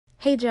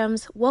Hey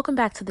Gems, welcome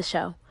back to the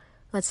show.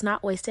 Let's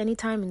not waste any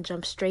time and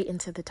jump straight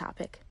into the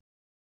topic.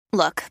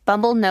 Look,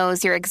 Bumble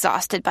knows you're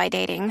exhausted by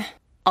dating.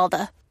 All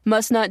the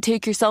must not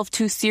take yourself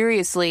too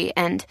seriously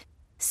and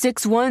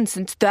 6'1"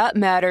 since that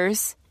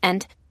matters.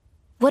 And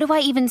what do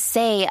I even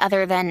say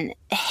other than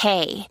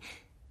hey?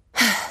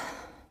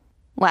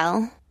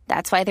 Well,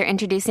 that's why they're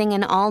introducing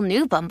an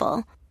all-new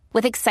Bumble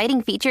with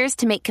exciting features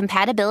to make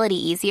compatibility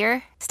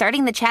easier,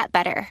 starting the chat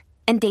better,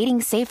 and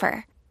dating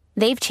safer.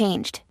 They've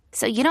changed,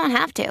 so you don't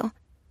have to.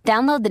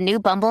 Download the new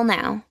Bumble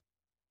now.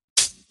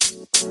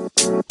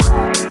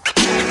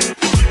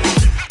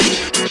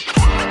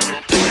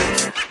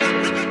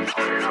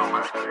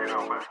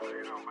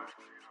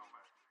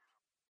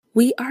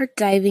 We are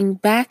diving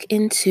back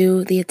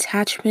into the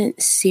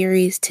attachment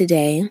series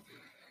today,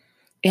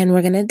 and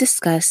we're going to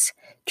discuss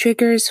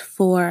triggers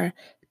for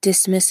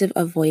dismissive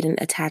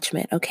avoidant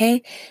attachment,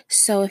 okay?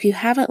 So if you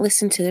haven't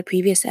listened to the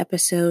previous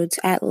episodes,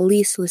 at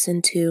least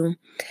listen to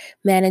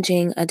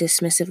managing a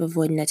dismissive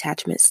avoidant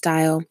attachment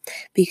style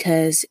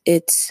because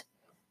it's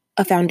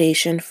a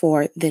foundation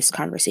for this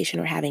conversation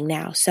we're having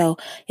now. So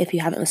if you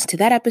haven't listened to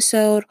that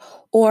episode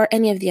or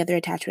any of the other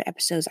attachment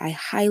episodes, I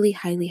highly,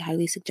 highly,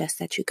 highly suggest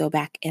that you go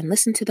back and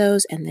listen to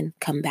those and then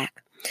come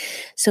back.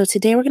 So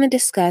today we're going to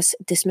discuss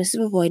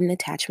dismissive avoidant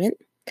attachment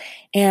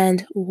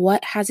and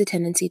what has a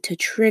tendency to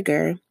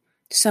trigger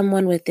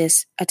someone with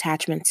this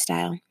attachment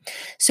style.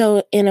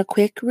 So in a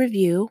quick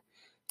review,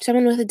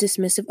 someone with a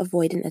dismissive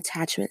avoidant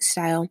attachment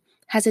style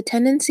has a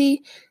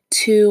tendency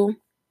to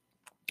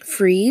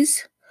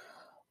freeze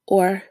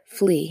or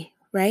flee,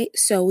 right?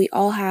 So we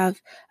all have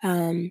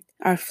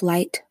our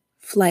flight,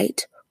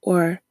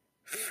 or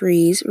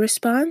freeze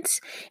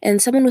response.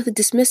 And someone with a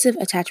dismissive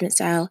attachment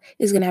style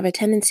is going to have a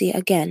tendency,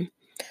 again,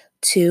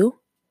 to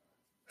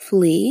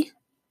flee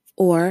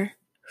or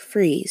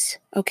freeze,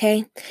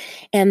 okay?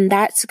 And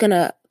that's going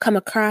to come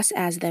across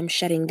as them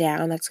shutting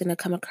down. That's going to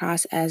come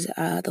across as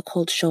the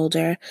cold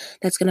shoulder.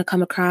 That's going to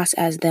come across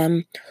as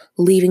them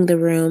leaving the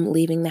room,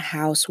 leaving the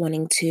house,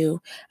 wanting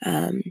to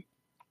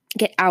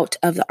get out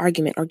of the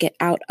argument or get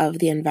out of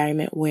the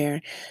environment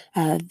where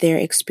they're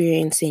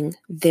experiencing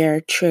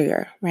their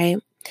trigger, right?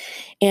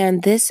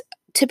 And this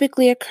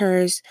typically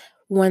occurs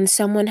when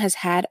someone has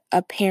had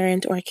a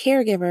parent or a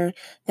caregiver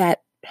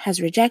that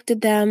has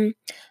rejected them,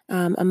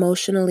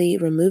 emotionally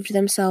removed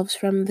themselves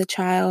from the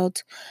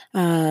child,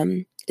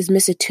 is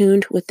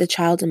misattuned with the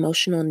child's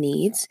emotional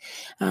needs,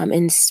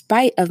 in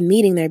spite of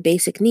meeting their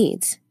basic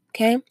needs.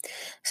 Okay,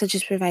 such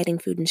as providing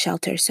food and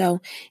shelter. So,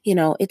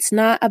 it's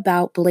not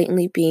about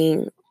blatantly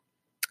being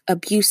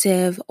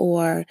abusive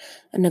or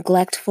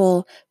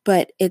neglectful,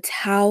 but it's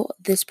how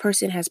this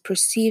person has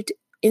perceived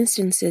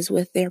instances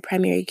with their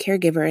primary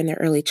caregiver in their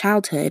early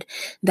childhood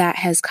that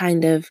has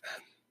kind of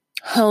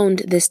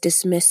honed this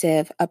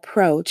dismissive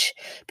approach,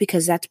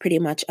 because that's pretty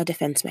much a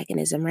defense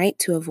mechanism, right?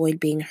 To avoid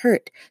being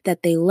hurt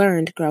that they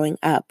learned growing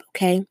up,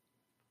 okay?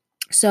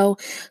 So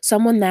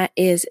someone that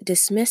is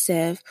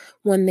dismissive,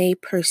 when they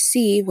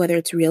perceive, whether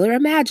it's real or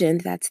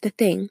imagined, that's the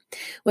thing,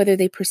 whether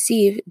they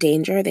perceive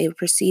danger, they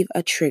perceive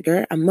a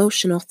trigger,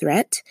 emotional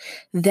threat,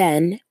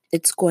 then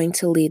it's going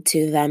to lead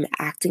to them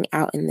acting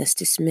out in this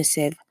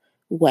dismissive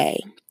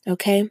way,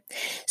 okay?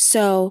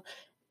 So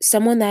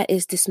someone that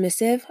is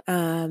dismissive,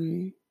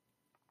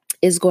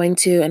 is going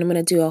to, and I'm going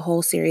to do a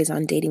whole series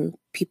on dating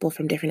people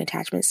from different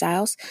attachment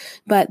styles,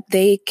 but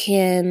they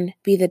can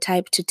be the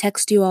type to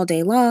text you all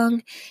day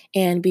long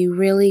and be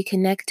really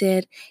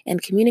connected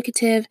and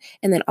communicative,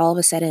 and then all of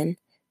a sudden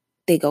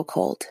they go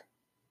cold.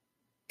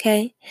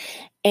 Okay?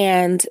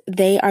 And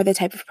they are the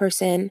type of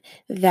person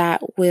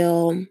that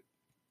will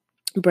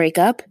break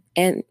up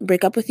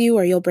with you,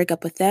 or you'll break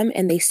up with them,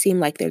 and they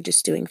seem like they're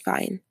just doing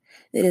fine.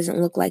 It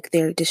doesn't look like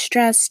they're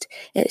distressed.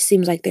 It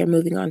seems like they're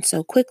moving on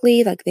so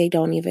quickly, like they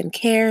don't even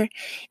care.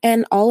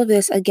 And all of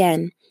this,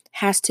 again,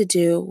 has to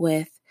do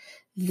with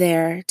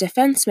their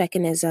defense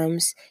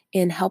mechanisms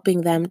in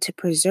helping them to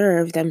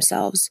preserve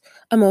themselves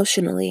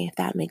emotionally, if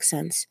that makes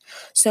sense.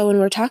 So when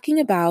we're talking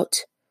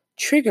about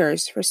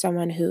triggers for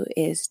someone who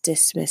is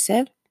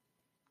dismissive,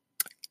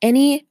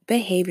 any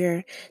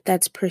behavior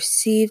that's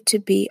perceived to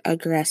be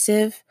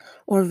aggressive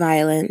or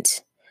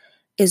violent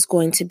is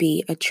going to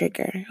be a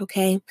trigger,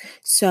 okay?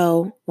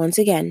 So once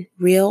again,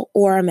 real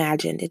or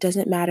imagined, it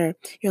doesn't matter.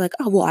 You're like,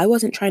 oh, well, I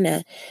wasn't trying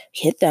to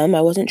hit them.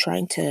 I wasn't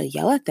trying to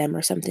yell at them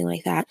or something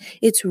like that.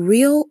 It's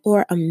real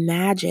or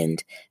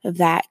imagined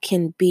that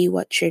can be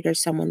what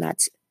triggers someone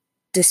that's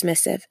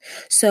dismissive.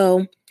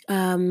 So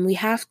we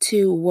have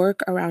to work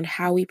around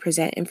how we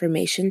present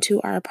information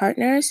to our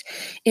partners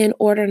in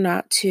order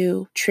not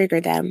to trigger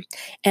them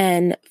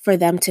and for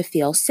them to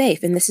feel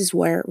safe. And this is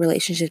where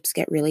relationships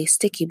get really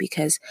sticky,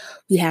 because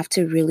we have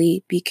to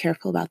really be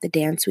careful about the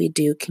dance we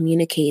do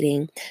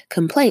communicating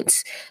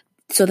complaints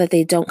so that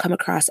they don't come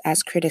across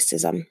as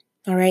criticism.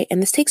 All right.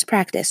 And this takes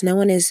practice. No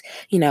one is,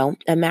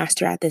 a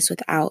master at this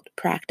without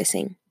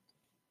practicing.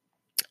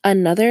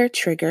 Another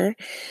trigger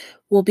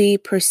will be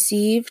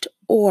perceived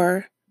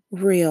or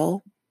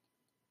real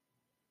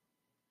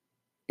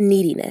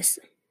neediness.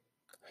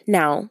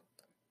 Now,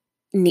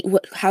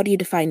 how do you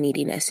define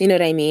neediness? You know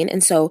what I mean?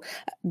 And so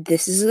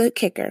this is the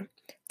kicker.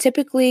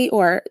 Typically,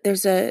 or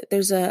there's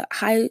a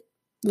high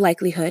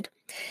likelihood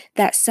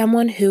that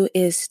someone who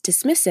is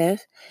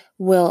dismissive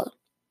will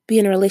be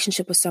in a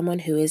relationship with someone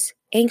who is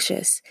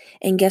anxious.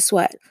 And guess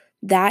what?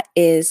 That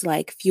is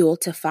like fuel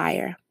to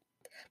fire,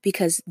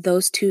 because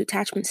those two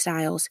attachment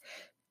styles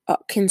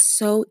can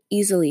so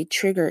easily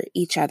trigger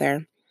each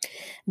other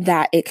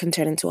that it can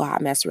turn into a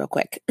hot mess real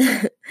quick.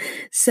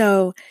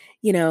 So,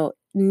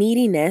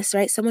 neediness,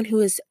 right? Someone who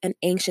is an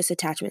anxious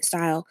attachment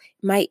style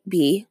might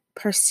be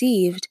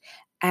perceived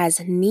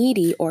as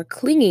needy or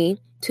clingy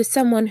to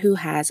someone who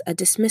has a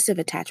dismissive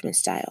attachment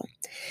style.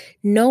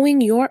 Knowing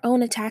your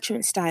own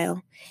attachment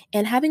style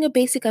and having a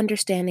basic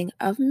understanding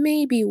of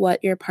maybe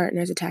what your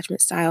partner's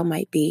attachment style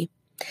might be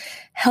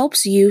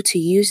helps you to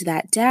use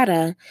that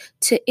data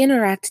to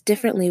interact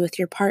differently with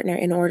your partner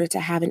in order to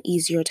have an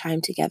easier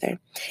time together.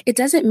 It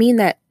doesn't mean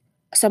that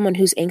someone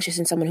who's anxious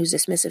and someone who's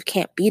dismissive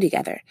can't be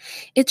together.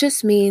 It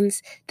just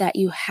means that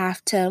you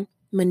have to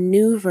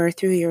maneuver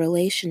through your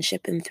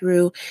relationship and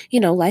through,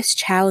 life's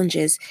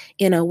challenges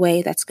in a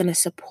way that's going to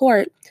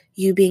support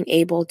you being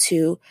able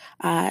to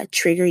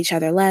trigger each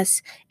other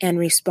less and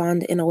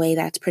respond in a way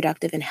that's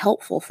productive and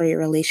helpful for your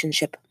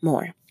relationship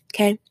more.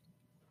 Okay?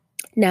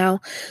 Now,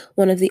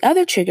 one of the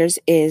other triggers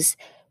is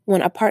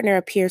when a partner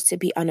appears to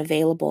be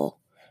unavailable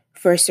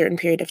for a certain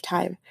period of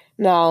time.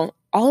 Now,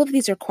 all of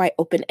these are quite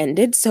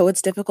open-ended, so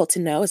it's difficult to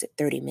know. Is it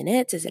 30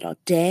 minutes? Is it a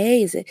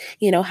day? Is it,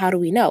 how do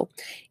we know?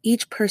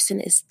 Each person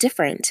is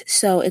different.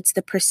 So it's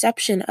the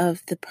perception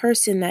of the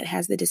person that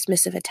has the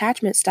dismissive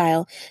attachment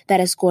style that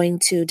is going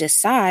to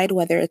decide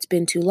whether it's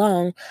been too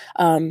long,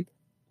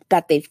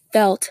 that they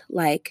felt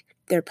like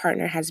their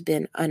partner has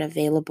been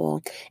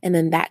unavailable. And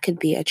then that could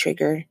be a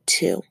trigger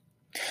too.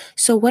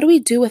 So what do we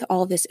do with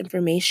all this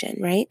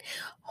information, right?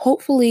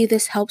 Hopefully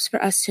this helps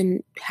for us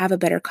to have a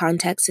better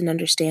context and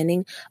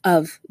understanding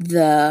of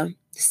the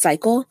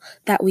cycle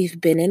that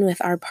we've been in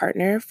with our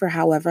partner for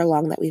however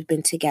long that we've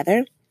been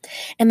together.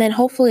 And then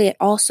hopefully it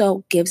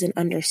also gives an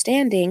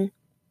understanding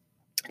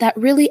that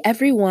really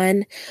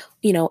everyone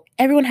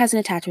has an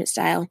attachment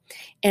style,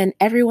 and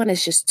everyone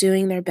is just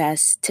doing their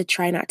best to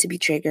try not to be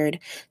triggered,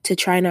 to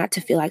try not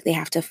to feel like they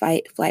have to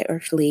fight, flight, or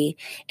flee.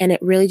 And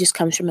it really just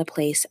comes from a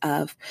place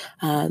of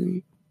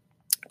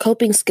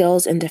coping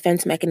skills and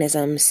defense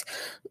mechanisms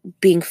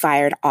being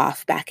fired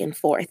off back and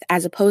forth,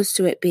 as opposed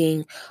to it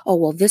being, oh,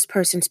 well, this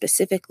person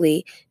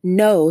specifically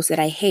knows that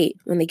I hate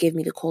when they give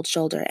me the cold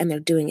shoulder and they're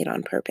doing it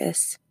on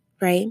purpose,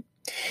 right?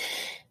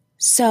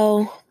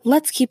 So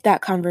let's keep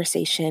that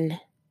conversation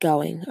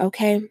going,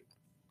 okay?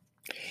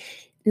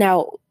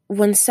 Now,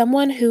 when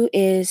someone who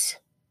is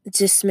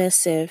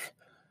dismissive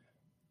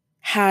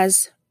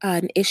has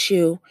an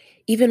issue,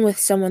 even with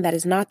someone that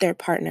is not their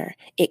partner,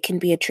 it can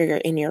be a trigger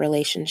in your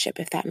relationship,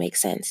 if that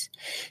makes sense.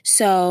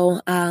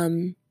 So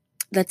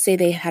let's say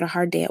they had a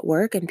hard day at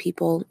work and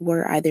people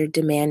were either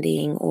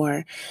demanding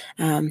or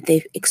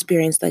they've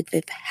experienced like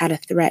they've had a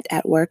threat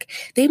at work.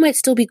 They might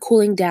still be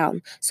cooling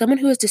down. Someone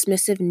who is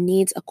dismissive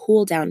needs a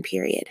cool down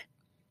period.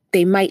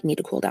 They might need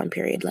a cool down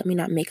period. Let me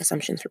not make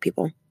assumptions for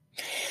people.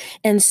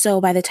 And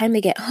so by the time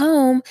they get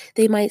home,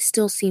 they might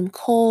still seem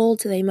cold,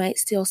 they might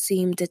still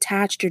seem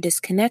detached or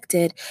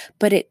disconnected,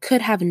 but it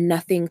could have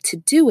nothing to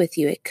do with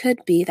you. It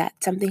could be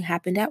that something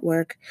happened at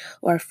work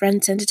or a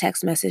friend sent a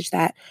text message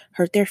that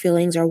hurt their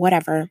feelings or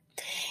whatever.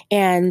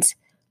 And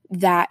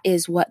that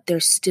is what they're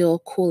still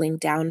cooling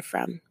down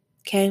from.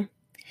 Okay.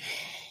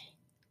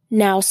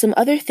 Now, some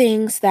other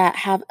things that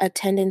have a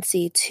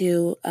tendency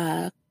to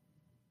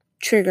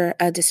trigger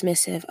a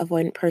dismissive,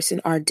 avoidant person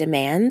are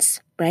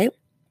demands, right?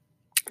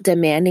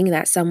 Demanding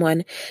that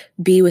someone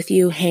be with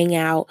you, hang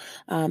out,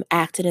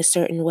 act in a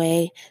certain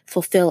way,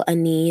 fulfill a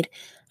need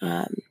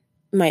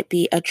might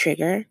be a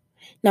trigger.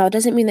 Now, it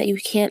doesn't mean that you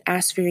can't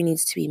ask for your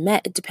needs to be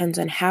met. It depends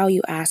on how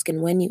you ask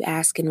and when you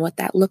ask and what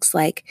that looks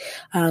like,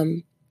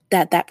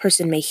 that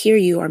person may hear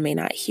you or may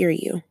not hear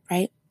you,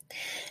 right?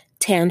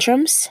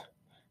 Tantrums,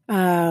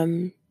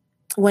 when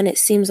it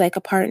seems like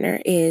a partner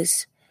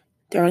is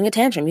throwing a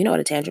tantrum. You know what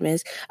a tantrum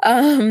is.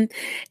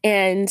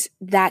 And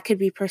that could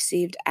be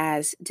perceived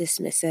as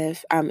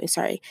dismissive.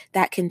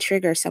 That can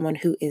trigger someone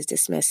who is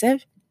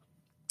dismissive.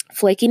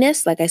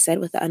 Flakiness, like I said,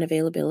 with the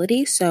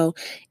unavailability. So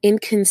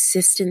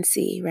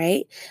inconsistency,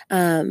 right?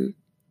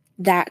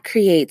 That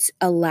creates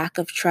a lack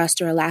of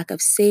trust or a lack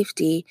of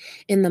safety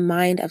in the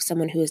mind of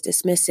someone who is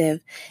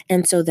dismissive.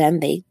 And so then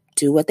they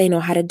do what they know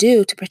how to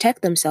do to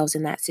protect themselves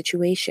in that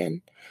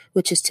situation,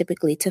 which is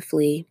typically to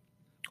flee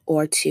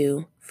or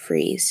to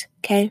freeze,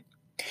 okay?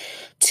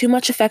 Too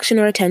much affection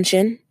or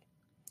attention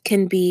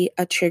can be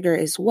a trigger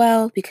as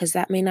well, because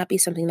that may not be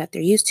something that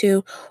they're used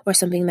to or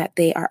something that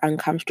they are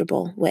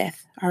uncomfortable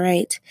with, all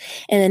right?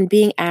 And then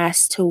being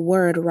asked to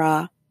word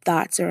raw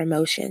thoughts or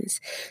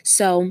emotions.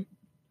 So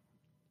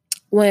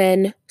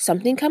when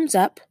something comes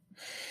up,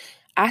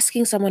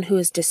 asking someone who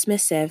is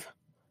dismissive,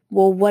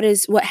 well,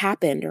 what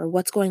happened, or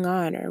what's going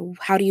on, or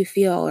how do you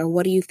feel, or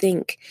what do you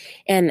think?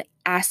 And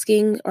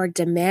asking or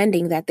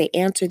demanding that they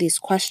answer these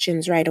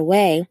questions right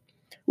away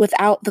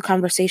without the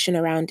conversation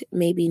around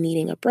maybe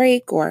needing a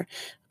break or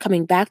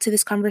coming back to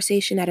this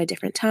conversation at a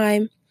different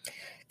time,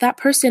 that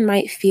person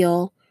might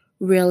feel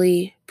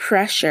really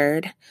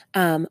pressured,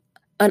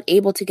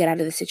 unable to get out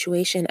of the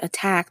situation,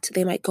 attacked.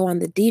 They might go on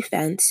the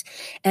defense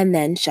and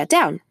then shut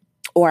down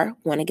or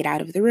want to get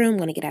out of the room,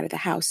 want to get out of the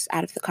house,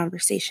 out of the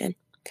conversation.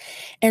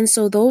 And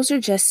so those are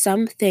just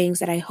some things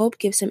that I hope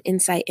give some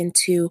insight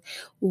into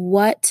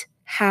what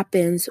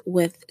happens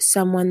with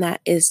someone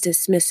that is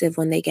dismissive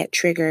when they get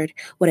triggered,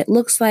 what it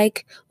looks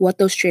like, what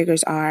those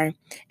triggers are,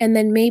 and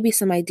then maybe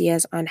some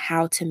ideas on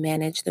how to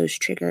manage those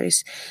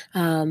triggers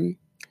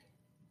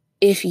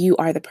if you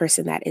are the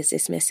person that is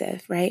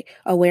dismissive, right?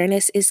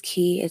 Awareness is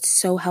key. It's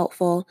so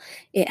helpful.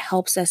 It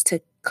helps us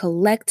to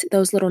collect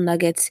those little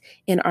nuggets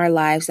in our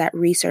lives, that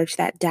research,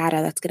 that data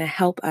that's going to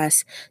help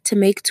us to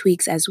make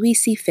tweaks as we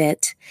see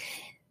fit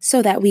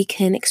so that we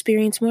can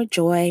experience more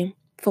joy,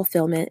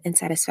 fulfillment, and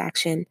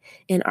satisfaction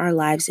in our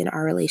lives, in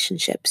our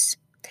relationships.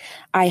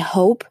 I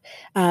hope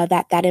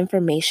that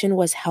information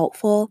was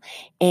helpful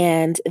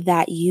and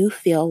that you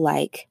feel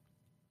like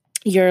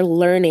you're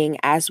learning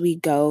as we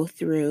go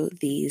through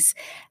these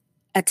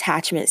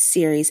attachment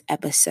series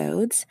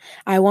episodes.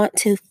 I want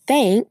to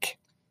thank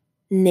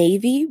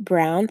Navy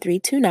Brown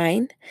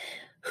 329,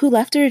 who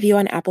left a review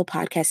on Apple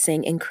Podcasts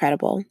saying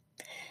incredible.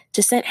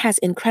 Jacent has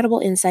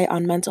incredible insight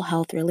on mental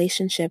health,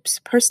 relationships,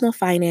 personal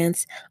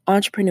finance,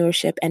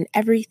 entrepreneurship, and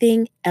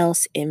everything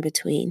else in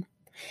between.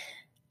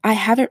 I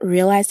haven't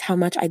realized how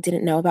much I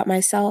didn't know about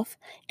myself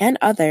and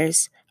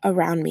others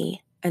around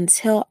me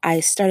until I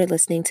started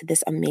listening to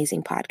this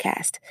amazing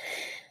podcast.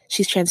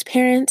 She's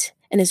transparent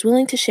and is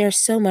willing to share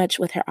so much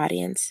with her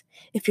audience.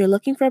 If you're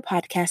looking for a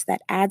podcast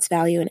that adds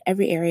value in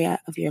every area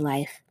of your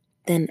life,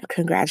 then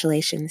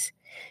congratulations.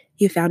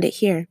 You found it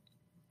here.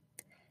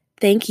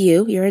 Thank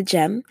you. You're a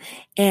gem.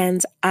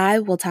 And I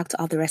will talk to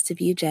all the rest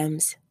of you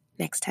gems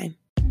next time.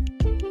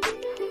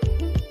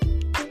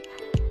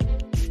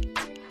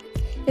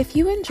 If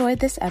you enjoyed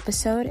this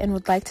episode and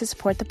would like to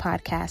support the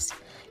podcast,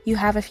 you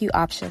have a few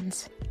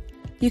options.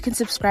 You can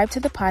subscribe to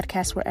the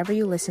podcast wherever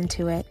you listen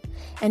to it,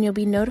 and you'll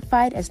be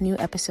notified as new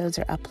episodes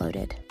are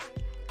uploaded.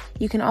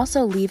 You can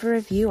also leave a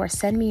review or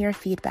send me your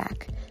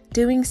feedback.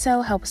 Doing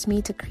so helps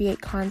me to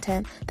create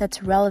content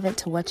that's relevant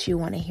to what you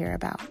want to hear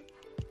about.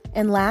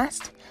 And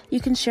last, you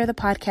can share the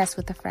podcast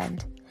with a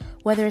friend.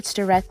 Whether it's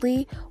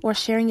directly or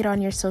sharing it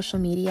on your social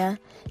media,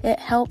 it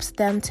helps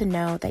them to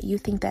know that you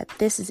think that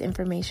this is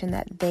information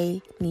that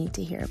they need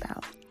to hear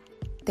about.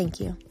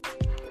 Thank you.